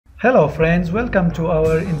Hello friends, welcome to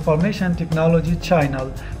our information technology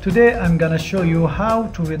channel. Today I'm gonna show you how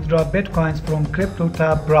to withdraw bitcoins from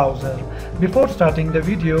Cryptotab browser. Before starting the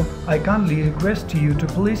video, I kindly request you to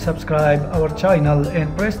please subscribe our channel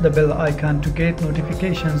and press the bell icon to get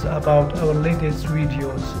notifications about our latest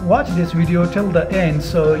videos. Watch this video till the end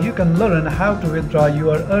so you can learn how to withdraw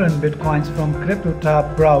your earned bitcoins from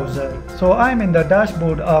Cryptotab browser. So I'm in the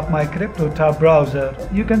dashboard of my Cryptotab browser.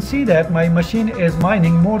 You can see that my machine is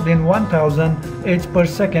mining more than 1000 H per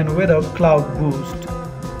second without cloud boost.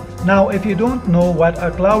 Now if you don't know what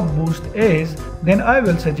a cloud boost is, then I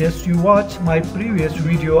will suggest you watch my previous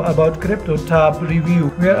video about Cryptotab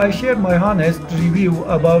review where I shared my honest review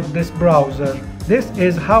about this browser. This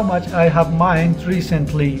is how much I have mined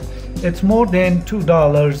recently. It's more than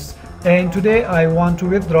 $2 and today I want to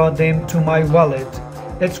withdraw them to my wallet.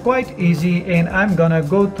 It's quite easy and I'm gonna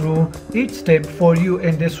go through each step for you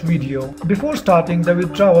in this video. Before starting the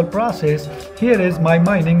withdrawal process, here is my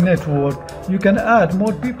mining network. You can add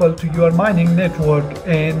more people to your mining network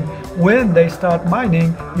and when they start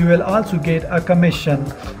mining, you will also get a commission.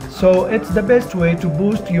 So it's the best way to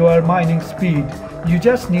boost your mining speed. You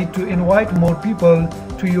just need to invite more people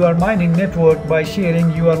to your mining network by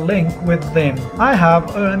sharing your link with them. I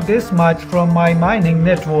have earned this much from my mining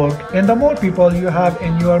network, and the more people you have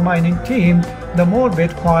in your mining team, the more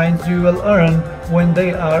bitcoins you will earn when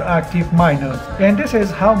they are active miners. And this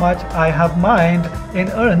is how much I have mined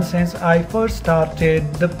and earned since I first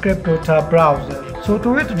started the Cryptotab browser. So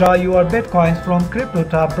to withdraw your bitcoins from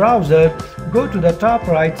Cryptotab browser, go to the top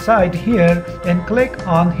right side here and click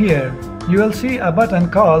on here. You will see a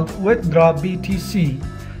button called Withdraw BTC.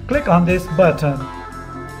 Click on this button.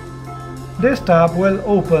 This tab will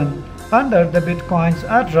open. Under the Bitcoin's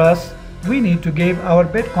address, we need to give our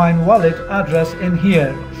Bitcoin wallet address in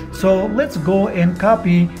here. So let's go and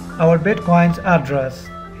copy our Bitcoin's address.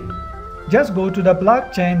 Just go to the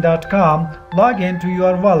blockchain.com, log into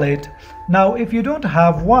your wallet. Now if you don't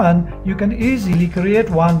have one, you can easily create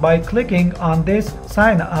one by clicking on this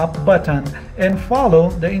sign up button and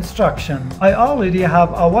follow the instruction. I already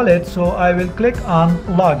have a wallet, so I will click on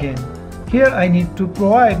login. Here I need to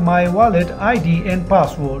provide my wallet ID and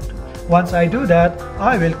password. Once I do that,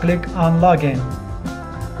 I will click on login.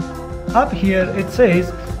 Up here it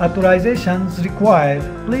says authorizations required.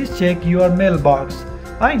 Please check your mailbox.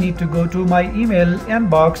 I need to go to my email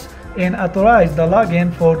inbox and authorize the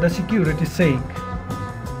login for the security sake.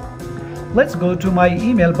 Let's go to my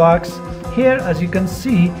email box. Here, as you can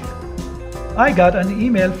see, I got an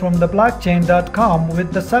email from the blockchain.com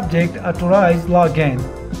with the subject authorize login.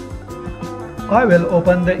 I will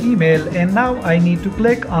open the email and now I need to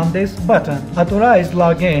click on this button authorize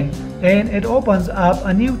login, and it opens up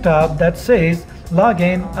a new tab that says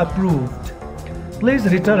login approved. Please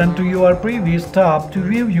return to your previous tab to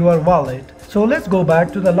view your wallet. So let's go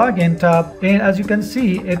back to the login tab, and as you can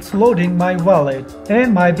see, it's loading my wallet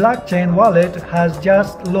and my blockchain wallet has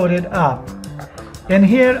just loaded up. And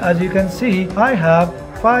here, as you can see, I have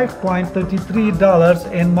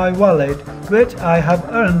 $5.33 in my wallet, which I have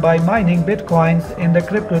earned by mining bitcoins in the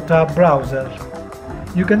Cryptotab browser.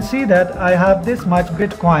 You can see that I have this much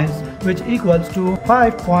bitcoins, which equals to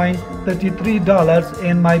 $5.33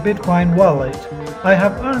 in my Bitcoin wallet. I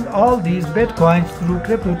have earned all these bitcoins through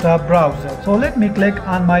Cryptotab browser. So let me click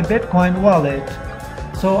on my Bitcoin wallet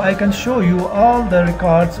so I can show you all the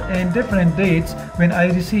records and different dates when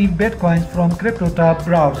I receive bitcoins from Cryptotab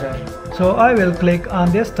browser. So I will click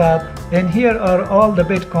on this tab, and here are all the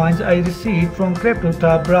bitcoins I received from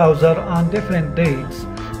Cryptotab browser on different dates.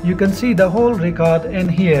 You can see the whole record in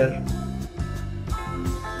here.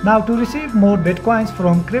 Now to receive more bitcoins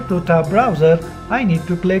from Cryptotab browser, I need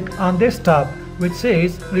to click on this tab which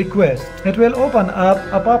says request. It will open up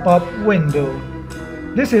a pop-up window.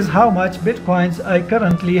 This is how much bitcoins I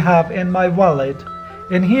currently have in my wallet.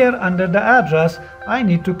 And here under the address, I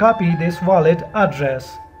need to copy this wallet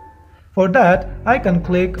address. For that, I can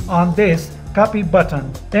click on this copy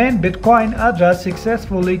button, and Bitcoin address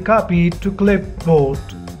successfully copied to clipboard.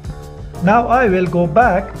 Now I will go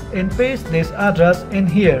back and paste this address in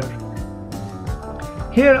here.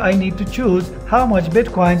 Here I need to choose how much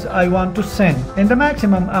bitcoins I want to send, and the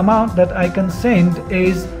maximum amount that I can send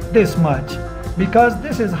is this much, because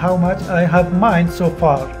this is how much I have mined so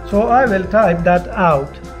far. So I will type that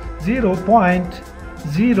out,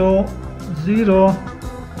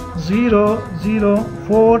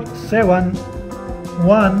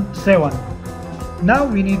 0.00004717. Now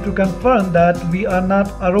we need to confirm that we are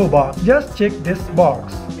not a robot. Just check this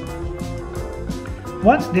box.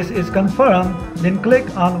 Once this is confirmed, then click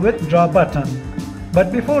on withdraw button.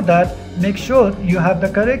 But before that, make sure you have the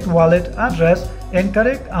correct wallet address and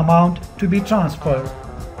correct amount to be transferred.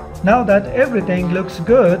 Now that everything looks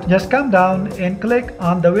good, just come down and click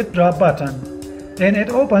on the withdraw button, and it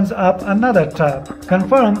opens up another tab,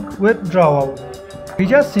 confirm withdrawal. We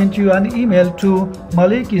just sent you an email to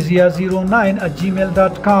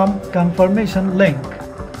malikizia09@gmail.com confirmation link.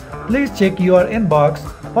 Please check your inbox,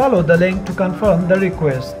 follow the link to confirm the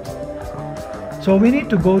request. So we need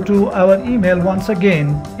to go to our email once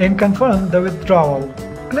again and confirm the withdrawal.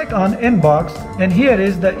 Click on inbox, and here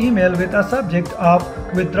is the email with a subject of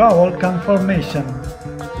withdrawal confirmation.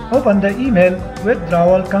 Open the email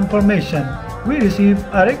withdrawal confirmation. We received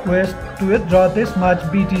a request to withdraw this much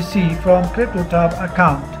BTC from Cryptotab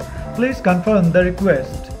account. Please confirm the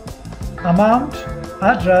request. Amount,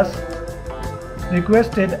 address,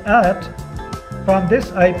 requested at, from this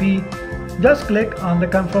IP, just click on the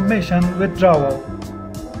confirmation withdrawal.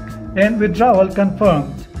 And withdrawal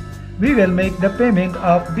confirmed. We will make the payment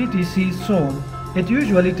of BTC soon. It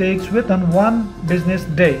usually takes within 1 business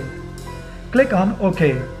day. Click on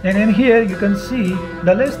OK, and in here you can see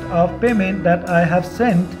the list of payment that I have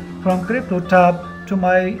sent from Cryptotab to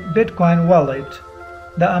my Bitcoin wallet,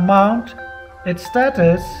 the amount, its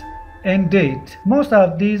status, and date. Most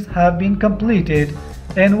of these have been completed,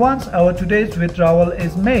 and once our today's withdrawal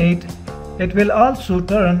is made, it will also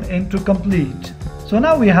turn into complete. So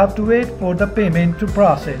now we have to wait for the payment to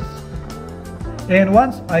process. And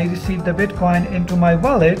once I receive the Bitcoin into my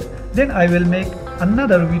wallet, then I will make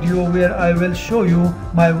another video where I will show you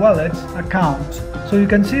my wallet's account. So you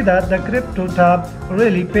can see that the Cryptotab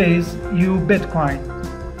really pays you Bitcoin.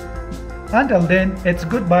 Until then, it's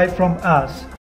goodbye from us.